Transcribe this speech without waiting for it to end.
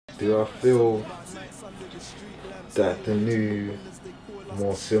Do I feel that the new,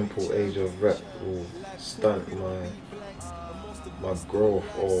 more simple age of rap will stunt my growth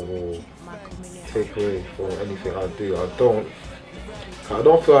or will take away from anything I do? I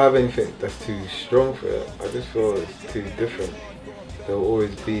don't feel I have anything that's too strong for it. I just feel it's too different. There'll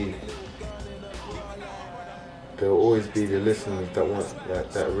always be the listeners that want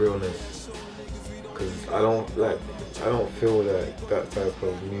that realness. Cause I don't feel that type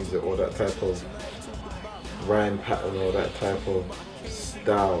of music or that type of rhyme pattern or that type of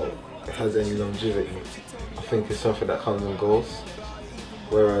style has any longevity. I think it's something that comes and goes.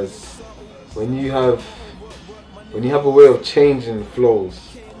 Whereas when you have a way of changing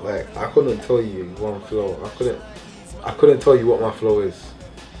flows, like I couldn't tell you one flow. I couldn't tell you what my flow is.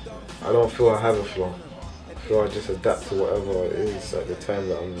 I don't feel I have a flow. I feel I just adapt to whatever it is at the time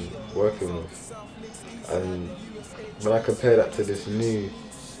that I'm working with. And when I compare that to this new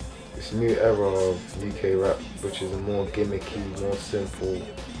era of UK rap, which is more gimmicky, more simple,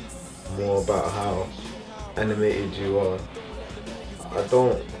 more about how animated you are,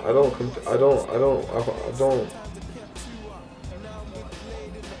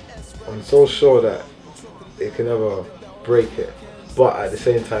 I'm so sure that it can never break it, but at the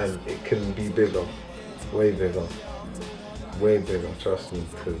same time it can be bigger, way bigger, trust me,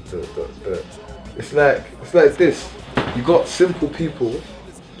 because it's like this. You got simple people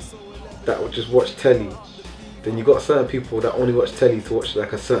that would just watch telly, then you got certain people that only watch telly to watch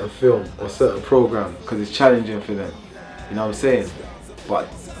like a certain film or a certain program because it's challenging for them, you know what I'm saying? But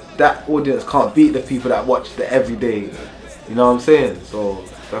that audience can't beat the people that watch the everyday, you know what I'm saying? So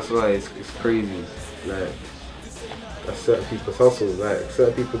that's why it's crazy. Like, that's certain people's hustle. Like,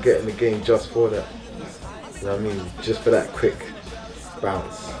 certain people get in the game just for that, you know what I mean? Just for that quick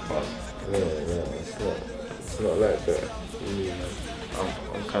bounce. Yeah, it's not like that. Yeah.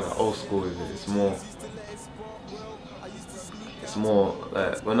 I'm kind of old school with it. It's more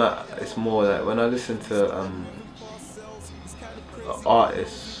like when I listen to an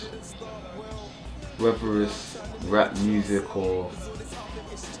artist, whether it's rap music or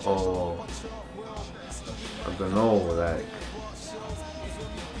I don't know, like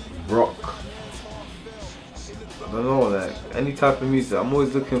rock, I don't know, like any type of music, I'm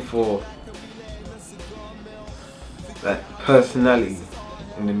always looking for like personality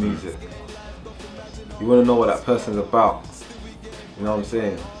in the music. You want to know what that person's about, you know what I'm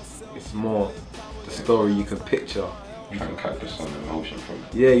saying? It's more the story you can picture. You can capture some emotion from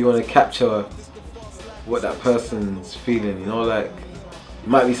it. Yeah, you want to capture what that person's feeling, you know, like it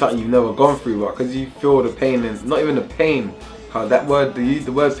might be something you've never gone through, but because you feel the pain, and not even the pain, how that word, the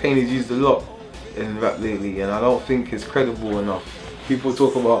word pain is used a lot in rap lately, and I don't think it's credible enough. People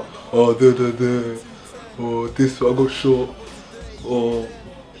talk about, oh, or this, I got short, or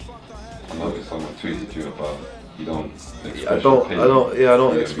I noticed someone tweeted you about you don't express I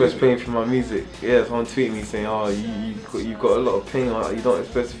don't express music. pain through my music. Yeah, someone tweeted me saying, oh, you got a lot of pain, you don't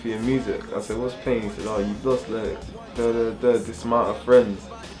express it through your music. I said, what's pain? He said, oh, you've lost like this amount of friends.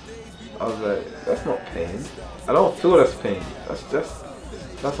 I was like, that's not pain. I don't feel that's pain.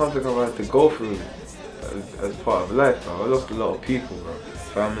 That's something I've had to go through as part of life, bro. I lost a lot of people, bro.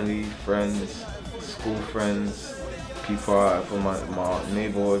 Family, friends, school friends, people out from my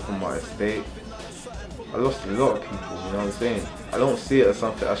neighborhood, from my estate. I lost a lot of people, you know what I'm saying? I don't see it as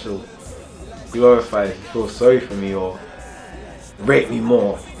something I should glorify, feel sorry for me or rate me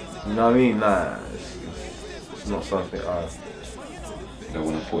more. You know what I mean? Nah, it's not something I don't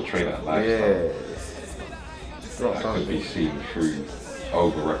want to portray that lifestyle. Yeah, it's not that something could be seen through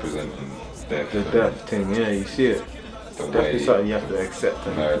over-representing death. The death thing, yeah, you see it. It's definitely something you have to accept.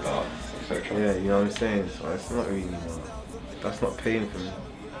 Murder, etc. Yeah, you know what I'm saying? So it's not really, that's not pain for me.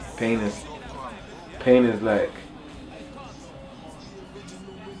 Pain is like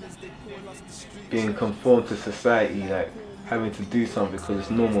being conformed to society, like having to do something because it's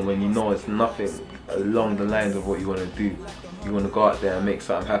normal when you know it's nothing along the lines of what you want to do. You want to go out there and make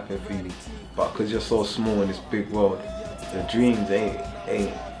something happen for you, but because you're so small in this big world, your dreams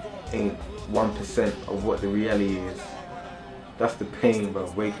ain't 1% of what the reality is. That's the pain, bro.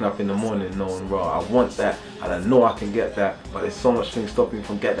 Waking up in the morning knowing, bro, I want that and I know I can get that, but there's so much things stopping me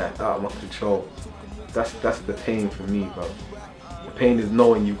from getting that out of my control. That's the pain for me, bro. The pain is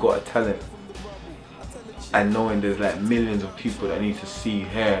knowing you've got a talent and knowing there's like millions of people that need to see,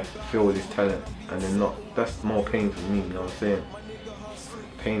 hear, feel this talent, and they're not. That's more pain for me, you know what I'm saying?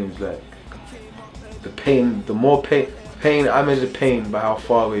 Pain is like the pain. The more pain, I measure pain by how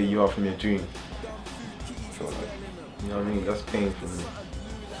far away you are from your dream. You know what I mean? That's pain for me.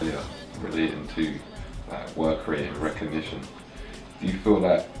 Yeah, relating to like work rate and recognition. Do you feel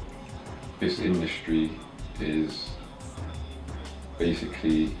like this industry is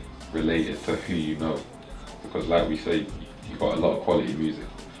basically related to who you know, because like we say, you've got a lot of quality music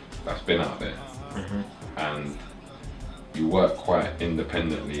that's been out there, and you work quite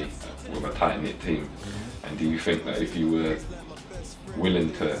independently with a tight-knit team. And do you think that if you were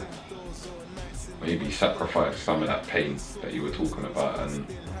willing to maybe sacrifice some of that pain that you were talking about and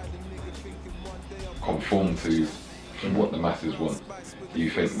conform to what the masses want, do you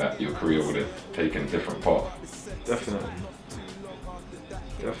think that your career would have taken a different path? Definitely.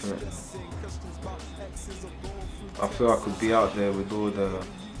 Definitely. I feel I could be out there with all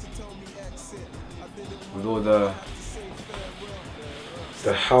the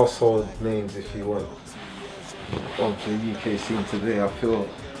household names, if you want, of the UK scene today. I feel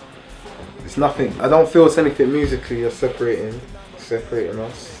it's nothing. I don't feel it's anything musically or separating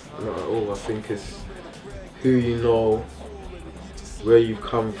us. Not at all. I think it's who you know, where you've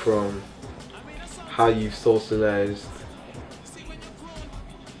come from, how you've socialized,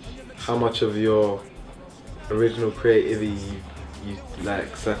 how much of your original creativity you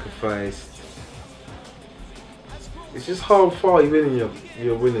like sacrificed. It's just how far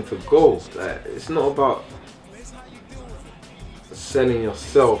you're willing to go. Like, it's not about selling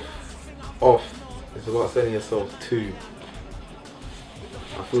yourself off, it's about selling yourself to.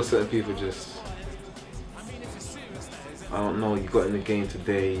 I feel certain people just, I don't know, you got in the game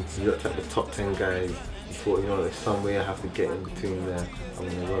today, you looked at the top 10 guys, you thought, you know, there's some way I have to get in between them. I'm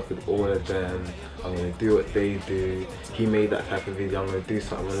going to work with all of them, I'm going to do what they do. He made that type of video, I'm going to do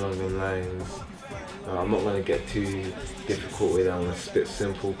something along those lines. I'm not going to get too difficult with it, I'm going to spit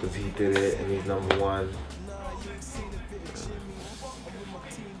simple because he did it and he's #1.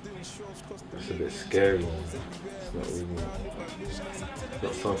 It's a bit scary. It's not really, it's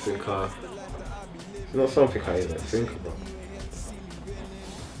not something I even think about.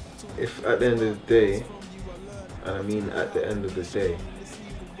 If at the end of the day, and I mean at the end of the day,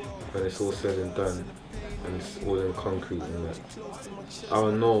 when it's all said and done, and it's all in concrete and that,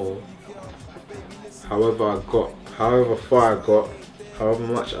 I'll know however far I got, however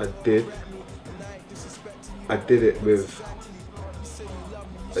much I did it with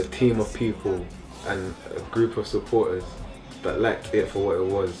a team of people and a group of supporters that liked it for what it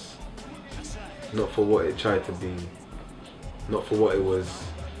was, not for what it tried to be, not for what it was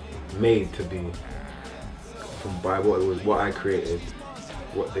made to be, by what I created,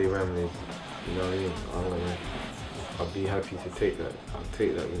 what they ran with. You know what I mean? I'll be happy to take that. I'll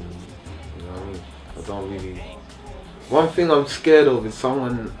take that with me. You know what I mean? I don't really. One thing I'm scared of is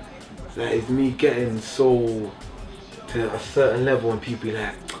someone that is me getting so to a certain level and people be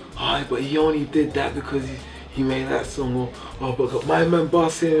like, oh, but he only did that because he made that song, or oh, but my man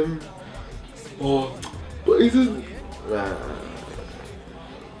boss him, or but he's just nah.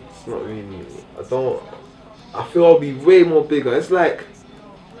 It's not really. I feel I'll be way more bigger. It's like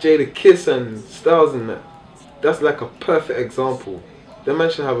Jada Kiss and Styles and that. That's like a perfect example. Them man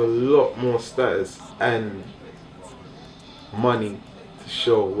should have a lot more status and money to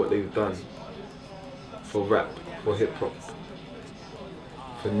show what they've done for rap, for hip hop,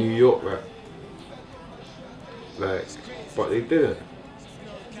 for New York rap. Like, but they didn't.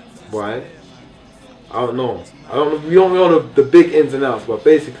 Why? I don't know. We don't know the big ins and outs, but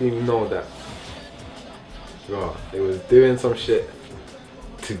basically we know that they was doing some shit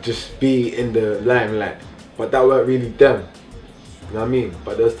to just be in the limelight, but that weren't really them. You know what I mean?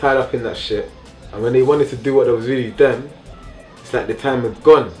 But they was tied up in that shit, and when they wanted to do what was really them, it's like the time had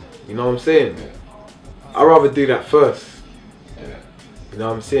gone. You know what I'm saying? Yeah. I'd rather do that first. Yeah. You know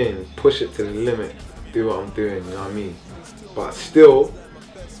what I'm saying? Push it to the limit, do what I'm doing, you know what I mean? But still,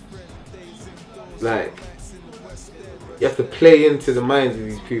 like, you have to play into the minds of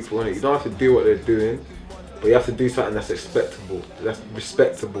these people, innit? You don't have to do what they're doing, but you have to do something that's respectable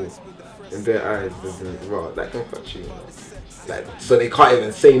in their eyes. That can cut you, like, so they can't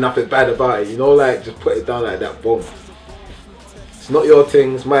even say nothing bad about it, you know, like, just put it down like that, boom. It's not your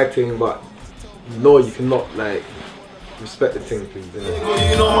thing, it's my thing, but you know you cannot, like, respect the thing, please.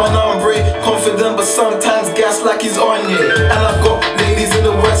 You know my number, confident but sometimes gas like he's on you. And I've got ladies in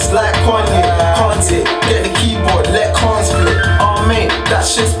the west like Conway. Can't it? Get the keyboard, let Carns flip. Oh mate, that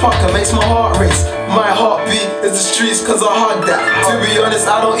shit's pucker, makes my heart race. My heartbeat is the streets cause I hug that. To be honest,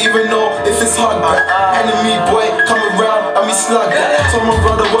 I don't even know if it's hard back. Enemy boy, come around and me slug that. So my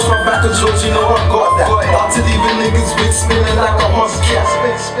brother, watch my back of George, you know I got that. Out to leaving niggas with spinning like a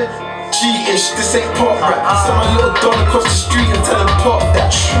hubcap. G-ish, this ain't pop rap. Send my little don across the street and tell him pop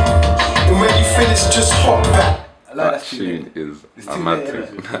that. And when you finish, just hop back. That tune is a mad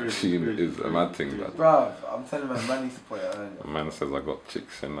thing. That tune is a mad thing, man. Bruv, I'm telling you, man needs to put it earlier. Man says I got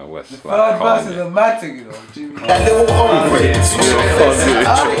chicks in the west. The third verse is a mad thing, you know. Jimi. That little hombre,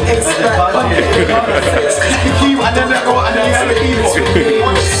 and then they go and then you have the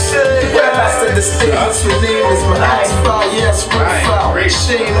keyboard. The statements with name is my eyes foul, yes, foul,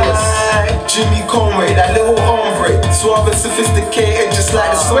 shameless. Jimi Conway, that little hombre, suave and sophisticated, just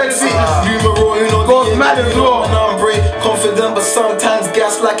like the sweaty. Numero uno, goes mad as well. Confident, but sometimes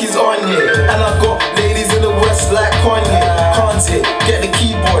gas like he's on here. And I got ladies in the west like Kanye. Carns hit, get the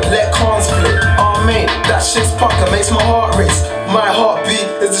keyboard, let Carns play. Oh man, that shit's pucker, makes my heart race. My heartbeat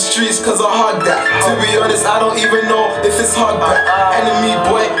is the streets cause I hug that. To be honest, I don't even know if it's hug back. Enemy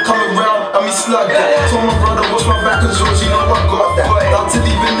boy, coming round and me slug that. Told my brother, watch my back cause George, you know I got that. Down to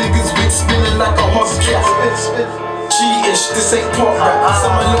leaving niggas wig spinning like a hobcat. G-ish, this ain't pop rap.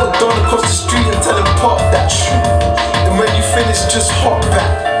 Send my little don across the street and tell him pop that shit. And when you finish, just hop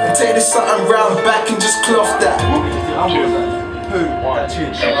back and take this something round back and just cloth that. Who? That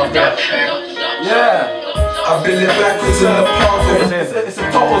tune. Yeah. I build it backwards in the park. It's a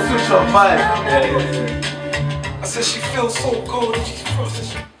total switch up vibe. I said she feels so cold and she's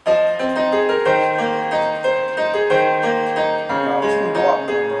processed.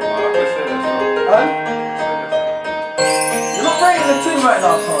 Right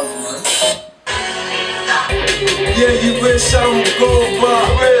now, Carns, man. Yeah, you wish I would go back.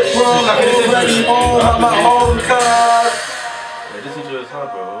 Wrong, I'm already home at my own car. Yeah, this intro is hard,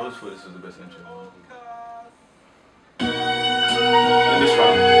 bro. I always thought this was the best intro. And this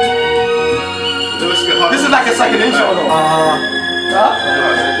one. This is like a second intro, though.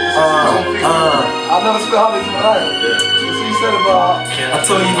 I've never spit harmonies in my life. Yeah. About, I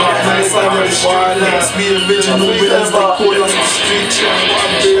told you about the side of the wireless. We original winners, they call us the street champ.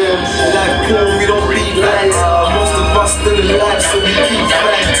 Like porn, we don't read lights. Most of us still alive, so we keep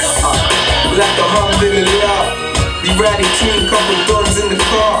facts. Like a humble and loud. We riding clean, couple guns in the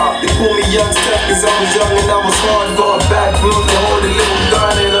car. They call me Youngs Teflon cause I was young and I was hard. Got a bad broom to hold a little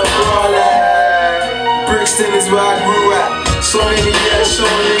gun in a bra like Brixton is where I grew at. So many years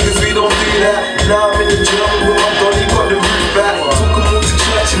showing niggas we don't do that. Now I'm in the jungle with my dolly, got the roof back. Took them all to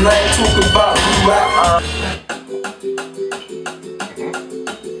church and I ain't talking about who rap.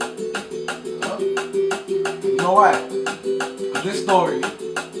 you know why? This story,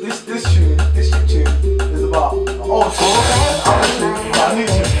 this tune is about also and other things about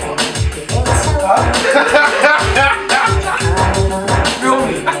music. Feel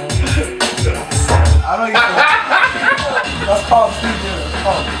me? I know you feel me. That's called Steve Jimmy.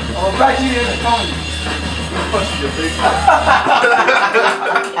 I'm a black G in the comedy. You're punching your face.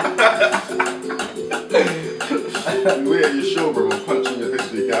 We at your show, bro. I'm punching your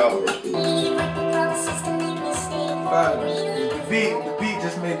history out, bro. The beat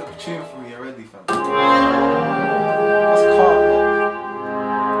just made the tune for me already, fam. That's calm,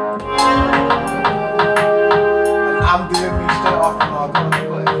 and I'm doing me straight off the mark.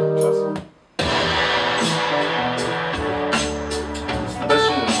 Trust me.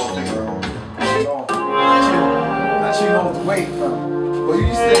 Wait, fam. But you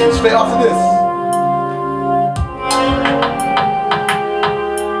just did straight after this.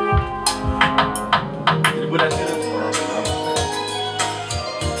 Did you put that shit in?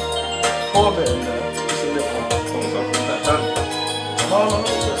 Pour a bit in there. Just a little. No.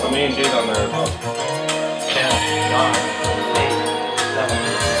 So me and Jay down there. 10, 9, 8, 7.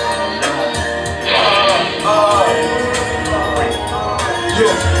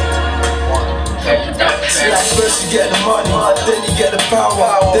 Yeah. Like first you get the money, then you get the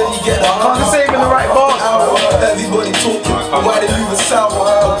power, then you get the I'm saving the right boss. Everybody talking, why they moving sour?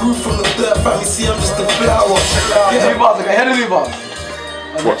 I grew from the dirt, family, see I'm just a flower. Get new bars, ahead of new bars.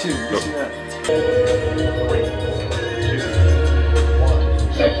 What? Tune.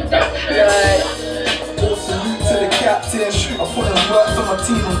 Salute to the captain. I put in work for my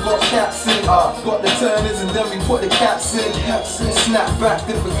team and got caps in. Got the turners and then we put the caps in. Snap back,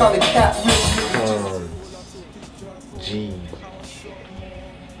 different color cap ring. G.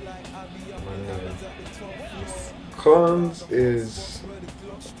 Carns is.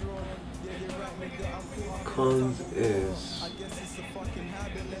 I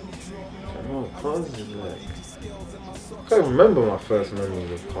don't know, Carns is like. I can't remember my first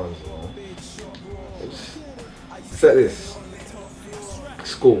memories of Carns, you know. Set this.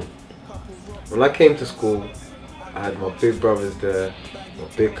 School. When I came to school, I had my big brothers there, my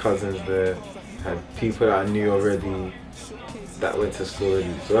big cousins there, had people that I knew already that went to school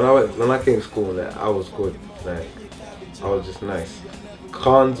already. So when I came to school, like, I was good. Like, I was just nice.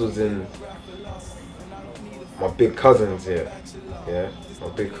 Carns was in, my big cousins here. Yeah, my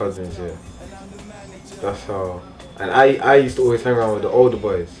big cousins here. That's how. And I used to always hang around with the older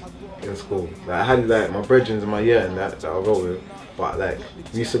boys in school. Like I had like my brethren in my year and that I roll with. But like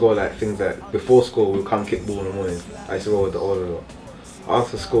we used to go like things like before school we'd come kick ball in the morning. I used to roll with the older lot.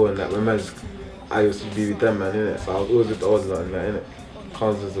 After school and like I used to be with them man innit. So I was always with the older lot and that innit.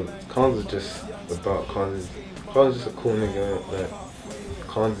 Carns was just about Carns was just a cool nigga innit? Like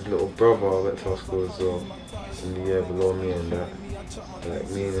Carns' little brother I went to our school as well in the year below me and that. Like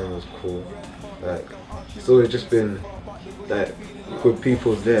me and him was cool. Like it's always just been like good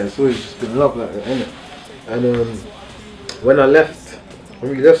people there. It's always just been love like that, innit? And when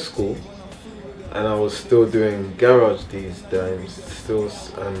we left school, and I was still doing garage these times, still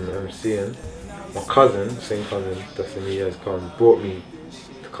MCing. My cousin, same cousin, that's in the years come, brought me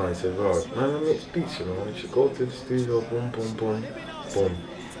to Carns and said, "Right, man, I make beats, you know. You should go to the studio, boom, boom, boom, boom."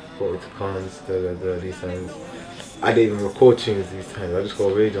 Brought me to Carns, these times. I didn't even record tunes these times. I just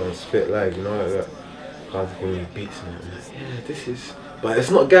got radio and spit live, you know, like that. Carns giving me beats and I'm like, yeah, this is, but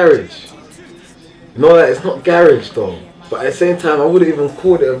it's not garage. You know, like it's not garage though. But at the same time, I wouldn't even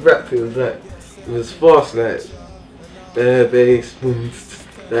call it a rap. It was like, it was fast, like bare bass, boom,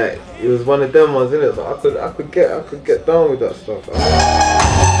 like it was one of them ones, innit? So I could get down with that stuff.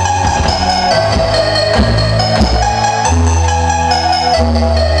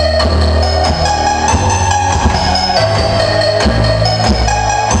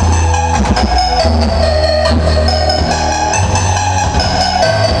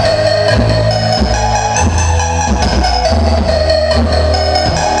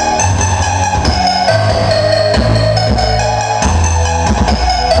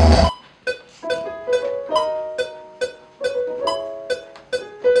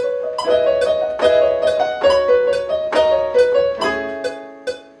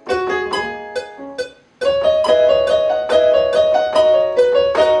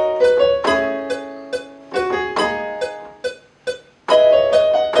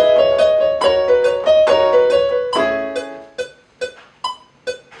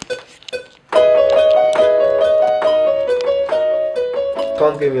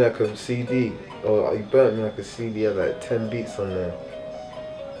 Carns gave me like a CD, or he burnt me like a CD of like 10 beats on there,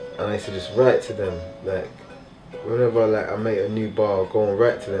 and I used to just write to them. Like whenever like I make a new bar, I'll go and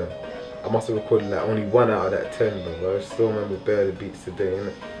write to them. I must have recorded like only 1 out of that 10, but I still remember barely beats today,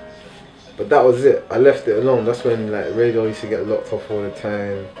 innit? But that was it. I left it alone. That's when like radio used to get locked off all the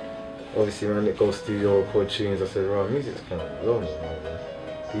time. Obviously, when it goes studio, record tunes, I said, "Right, music's kind of long, man."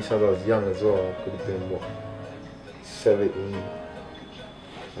 These times I was young as well. I could have been what, 17.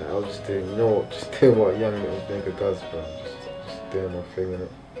 Like, I was just doing, you know what, just doing what a young little nigga does, bro. Just doing my thing,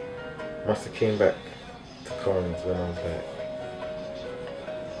 innit? Must have came back to Carns when I was like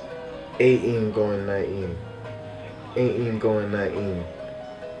 18 going 19. 18 going 19.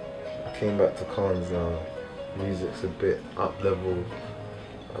 I came back to Carns now. Music's a bit up level.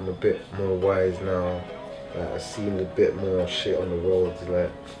 I'm a bit more wise now. Like I've seen a bit more shit on the roads,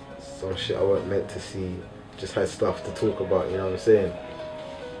 like some shit I wasn't meant to see. Just had stuff to talk about, you know what I'm saying?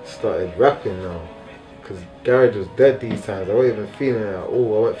 Started rapping now, because garage was dead these times. I wasn't even feeling it at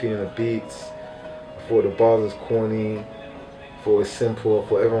all. I wasn't feeling the beats. I thought the bars was corny. I thought it was simple. I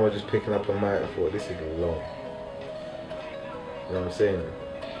thought everyone was just picking up a mic. I thought this is long. You know what I'm saying?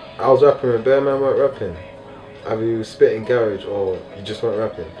 I was rapping when Bear Man weren't rapping. Either you was spitting garage or you just weren't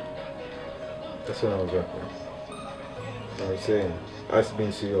rapping. That's when I was rapping. You know what I'm saying? I used to be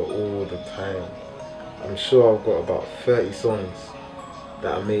in studio all the time. I'm sure I've got about 30 songs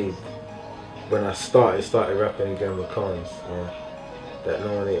that I made when I started rapping again with Carns, yeah, that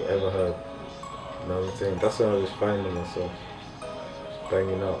no one ain't ever heard. You know what I'm saying? That's when I was finding myself, just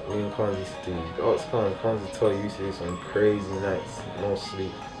banging out. Me and Carns used to do, Carns would tell you, used to do some crazy nights, no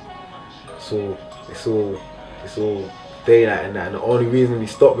sleep. So it's all daylight and that, and the only reason we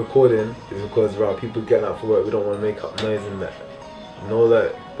stopped recording is because people getting up for work, we don't want to make up noise and that. You know,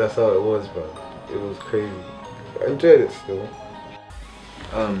 that that's how it was, bro. It was crazy. I enjoyed it still.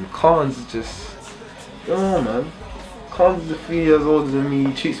 Carns is just, you know, man. Carns is a few years older than me.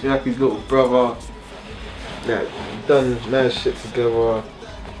 He treats me like his little brother. Like, we've done mad shit together.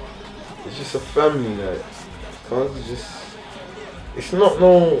 It's just a family, like. Carns is just, it's not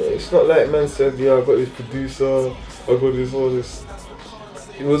like man said, yeah, I got this producer, I got this, all this.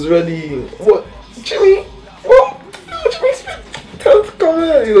 It was really, what, Jimi? What? Jimi, tell him to come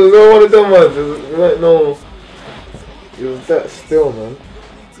here. It was not one of them ones. It was, no, it was that still, man.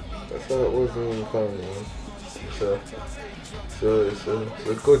 That's how it was in the family, man. It's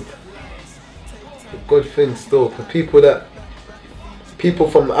a good thing still, for people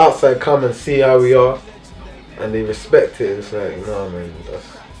from the outside come and see how we are, and they respect it. It's like, nah, man,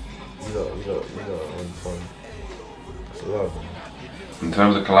 that's you know, that's love, man. In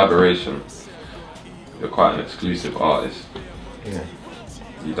terms of collaboration, you're quite an exclusive artist. Yeah.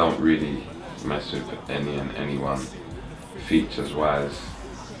 You don't really mess with any and anyone features wise,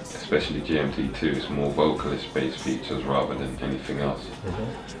 especially GMT2. It's more vocalist based features rather than anything else.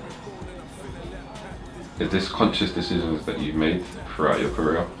 Is this conscious decisions that you've made throughout your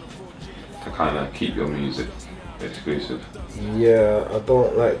career to kind of keep your music exclusive? Yeah, I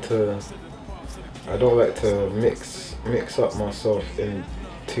don't like to mix up myself in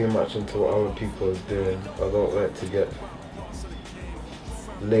too much into what other people is doing. I don't like to get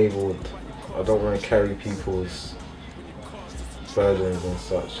labelled. I don't want to carry people's burdens and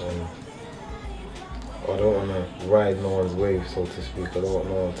such, and I don't want to ride no one's wave, so to speak. I don't want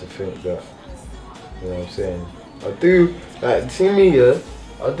no one to think that, you know what I'm saying. I do, like, see me, yeah,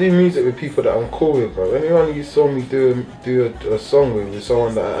 I do music with people that I'm cool with, bro. Anyone you saw me do a song with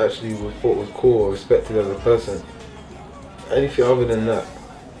someone that I actually thought was cool or respected as a person, anything other than that,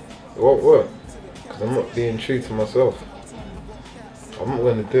 it won't work, because I'm not being true to myself. I'm not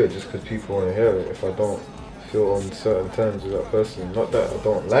going to do it just because people want to hear it if I don't feel on certain terms with that person. Not that I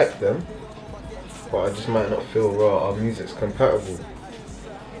don't like them, but I just might not feel our music's compatible.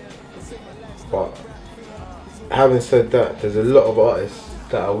 But having said that, there's a lot of artists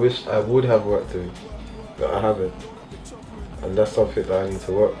that I wish I would have worked with that I haven't, and that's something that I need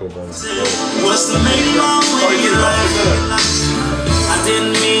to work with on. What's the main wrong with your life? I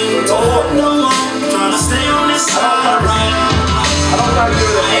didn't mean to hurt no one, trying to stay on this side, right?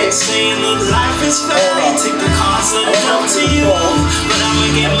 I ain't saying that life is fair. Take the cards and jump to you, but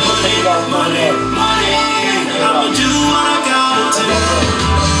I'ma get money. I'ma do what I gotta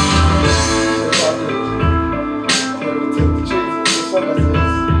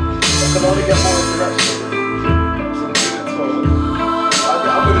I can only get more interaction. I'm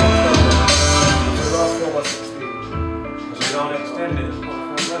gonna do the last film was 16. So you don't extend it as part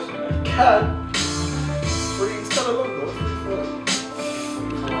of the wrestling? Can. It's kind of long though.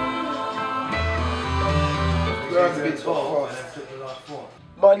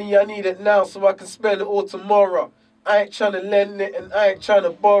 Money, I need it now so I can spend it all tomorrow. I ain't trying to lend it and I ain't trying to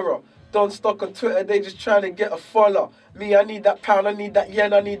borrow. Don't stock on Twitter, they just trying to get a follow. Me, I need that pound, I need that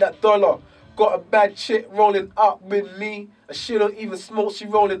yen, I need that dollar. Got a bad chick rolling up with me. And she don't even smoke, she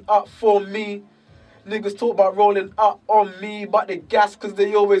rolling up for me. Niggas talk about rolling up on me, but they gas cause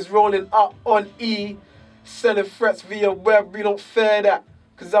they always rolling up on E. Selling threats via web, we don't fear that.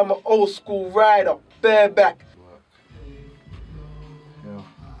 Cause I'm an old school rider, bareback.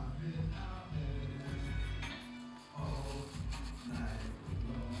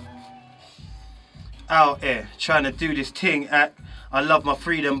 Out here, trying to do this thing act. I love my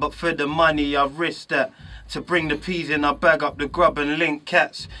freedom, but for the money I risk that. To bring the peas in, I bag up the grub and link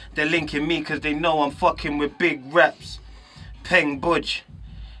cats. They're linking me cause they know I'm fucking with big raps. Peng budge,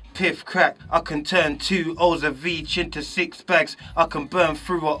 piff crack. I can turn 2 O's of each into 6 bags. I can burn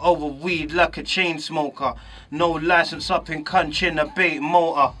through or over weed like a chain smoker. No license up in country in a bait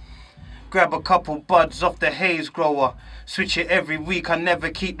motor. Grab a couple buds off the haze grower. Switch it every week, I never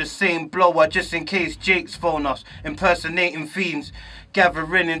keep the same blower. Just in case Jake's phone us. Impersonating fiends.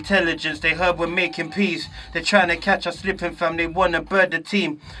 Gathering intelligence, they heard we're making peace. They're trying to catch us slipping, fam, they wanna bird the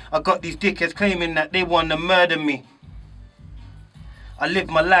team. I got these dickheads claiming that they wanna murder me. I live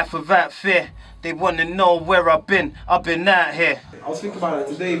my life without fear. They wanna know where I've been out here. I was thinking about it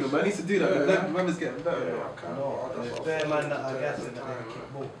today, man. I need to do that. Remember's getting better. There's bare man that are gassing that they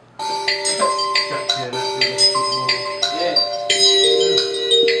kick ball.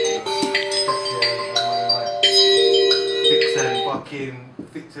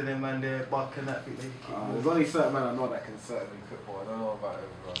 Fixing them and they're barking that bit. There's only certain men I know that can certainly cook ball. I don't know about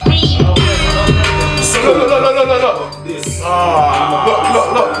everyone.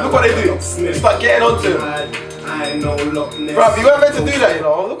 Look. Look what they do. They start getting onto him. Bruv, you weren't meant to do that, you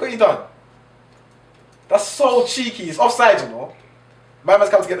know. Look what you done. That's so cheeky. It's offside, you know. My man's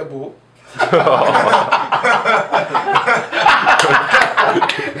come to get the ball.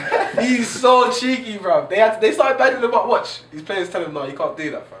 He's so cheeky, bruv. They started battling him up. Watch. These players tell him, no, you can't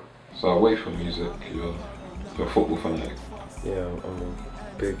do that, fam. So away from music, you're a football fanatic. Yeah, I'm a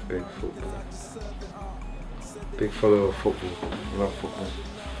big football. Big follower of football. Love football.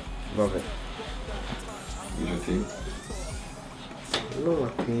 Love it. Who's your team? Not my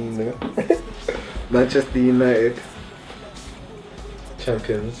team, nigga. Manchester United.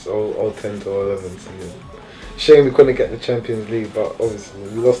 Champions, all 10 to 11 season. Shame we couldn't get the Champions League, but obviously we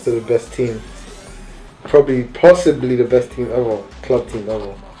lost to the best team. Possibly the best team ever, club team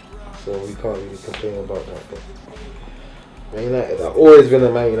ever. so we can't really complain about that. But Man United, I've always been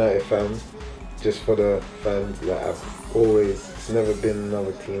a Man United fan, just for the fans. Like I've always, it's never been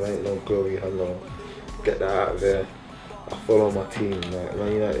another team. I ain't no glory hunter. Get that out of there. I follow my team. Like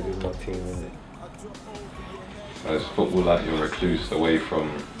Man United is my team, isn't it? So is football like your recluse away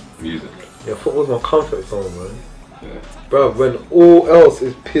from music? Yeah, football's my comfort zone, man. Yeah. Bruv, when all else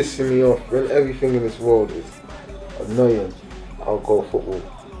is pissing me off, when everything in this world is annoying, I'll go football.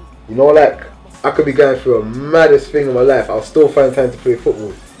 You know, like, I could be going through a maddest thing in my life, I'll still find time to play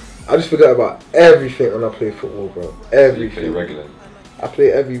football. I just forget about everything when I play football, bro. Everything. You play regularly? I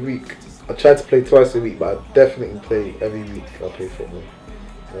play every week. I try to play twice a week, but I definitely play every week. I play football. You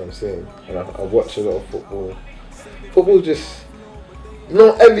know what I'm saying? And I watch a lot of football. Football just, you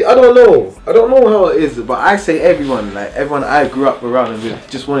know, I don't know how it is, but I say everyone, like everyone I grew up around and with,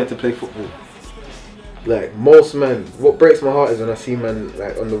 just wanted to play football. Like most men, what breaks my heart is when I see men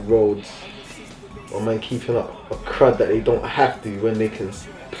like on the roads, or men keeping up a crud that they don't have to when they can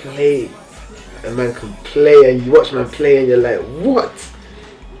play. A man can play, and you watch man play, and you're like, what?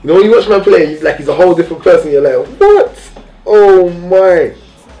 You know, when you watch man play, like he's a whole different person. You're like, what? Oh my!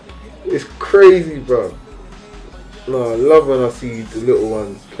 It's crazy, bro. No, I love when I see the little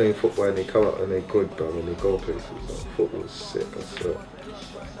ones playing football and they come out and they're good, bro, and they go places. Bro. Football's sick, I swear.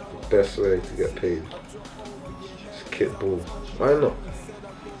 The best way to get paid. Just kick ball. Why not?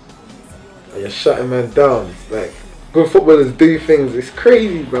 And you're shutting man down. Like, good footballers do things. It's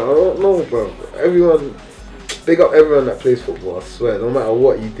crazy, bro. I don't know, bro. Everyone, big up everyone that plays football, I swear. No matter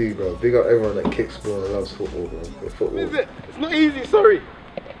what you do, bro. Big up everyone that kicks ball and loves football, bro. Football. Is it? It's not easy, sorry.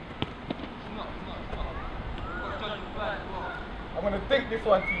 I'm gonna think this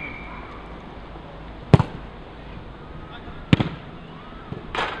one to you.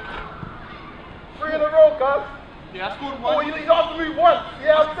 3 in a row, cuz. Yeah, I scored one. Oh, you don't have to move once.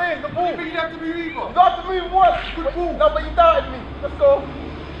 Yeah, I'm saying, the ball. You didn't have to move either. You don't have to move once. Good ball. No, but you doubted me. Let's go.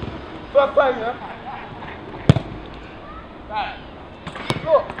 First time, yeah? Right.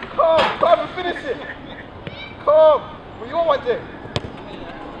 Look, calm and finish it. Calm. What you want one day?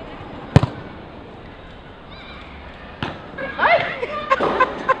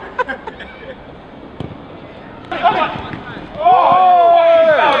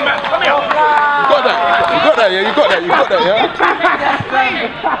 You got that, yeah?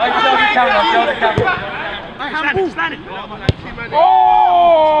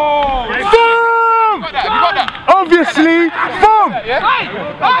 Oh! Boom! You got that. Obviously, boom!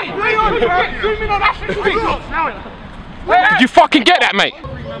 Did you fucking get that, mate?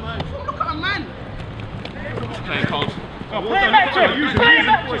 Look at a man. Playing cold. Play it back to him. Play it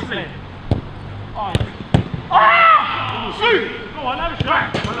back to him. Shoot! Go on, have a shot.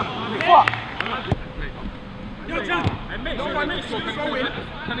 Fuck. Yo, John. No one makes sure to go in.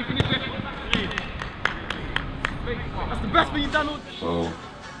 Can he finish it? That's the best thing you've done all. So,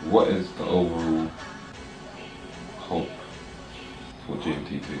 what is the overall hope for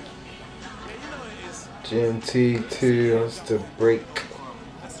GMT2? GMT2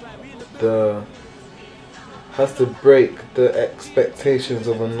 has to break the expectations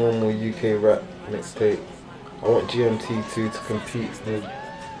of a normal UK rap mixtape. I want GMT2 to compete with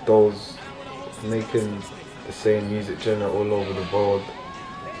those making the same music genre all over the world.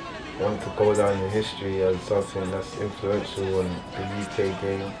 I want to go down in history as something that's influential in the UK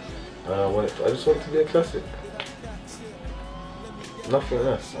game. I just want it to be a classic. Nothing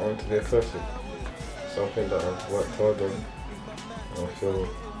less. I want it to be a classic. Something that I've worked hard on. I feel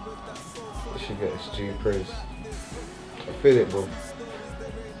it should get its due praise. I feel it, bro.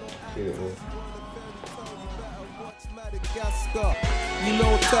 I feel it, bro. You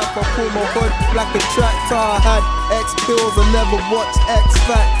know tough, I pull my hood like a tractor. I had X pills, I never watched X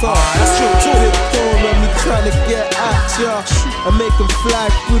Factor. That's true, too. When me trying to get at ya, I make them fly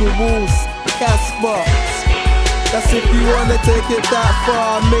through the walls. Casper. That's if you wanna take it that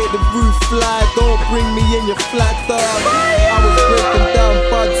far. I made the roof fly, don't bring me in your flat dog. I was breaking down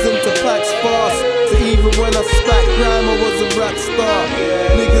buds into packs fast. So even when I spat grime, I was a rap star.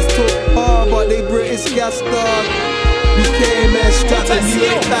 Niggas talk hard, but they British gas dog. You came and strapped and you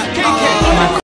ain't that hard.